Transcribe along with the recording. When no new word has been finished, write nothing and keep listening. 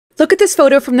Look at this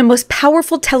photo from the most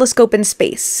powerful telescope in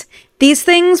space. These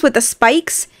things with the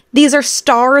spikes, these are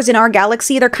stars in our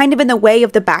galaxy. They're kind of in the way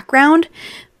of the background.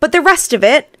 But the rest of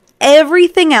it,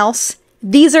 everything else,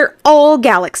 these are all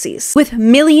galaxies with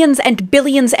millions and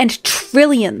billions and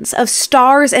trillions of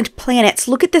stars and planets.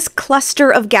 Look at this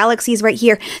cluster of galaxies right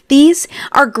here. These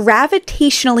are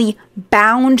gravitationally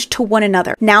bound to one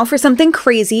another. Now for something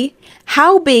crazy.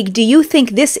 How big do you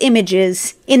think this image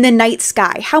is in the night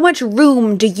sky? How much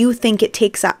room do you think it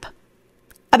takes up?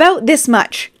 About this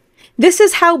much. This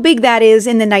is how big that is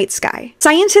in the night sky.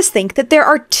 Scientists think that there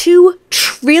are 2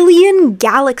 trillion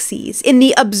galaxies in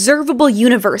the observable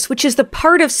universe, which is the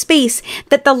part of space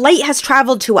that the light has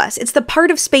traveled to us. It's the part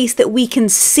of space that we can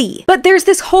see. But there's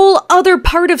this whole other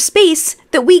part of space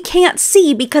that we can't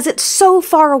see because it's so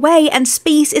far away and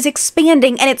space is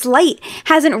expanding and its light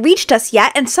hasn't reached us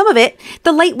yet, and some of it,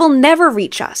 the light will never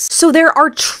reach us. So there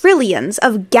are trillions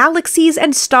of galaxies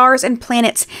and stars and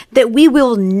planets that we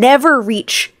will never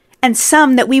reach, and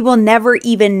some that we will never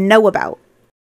even know about.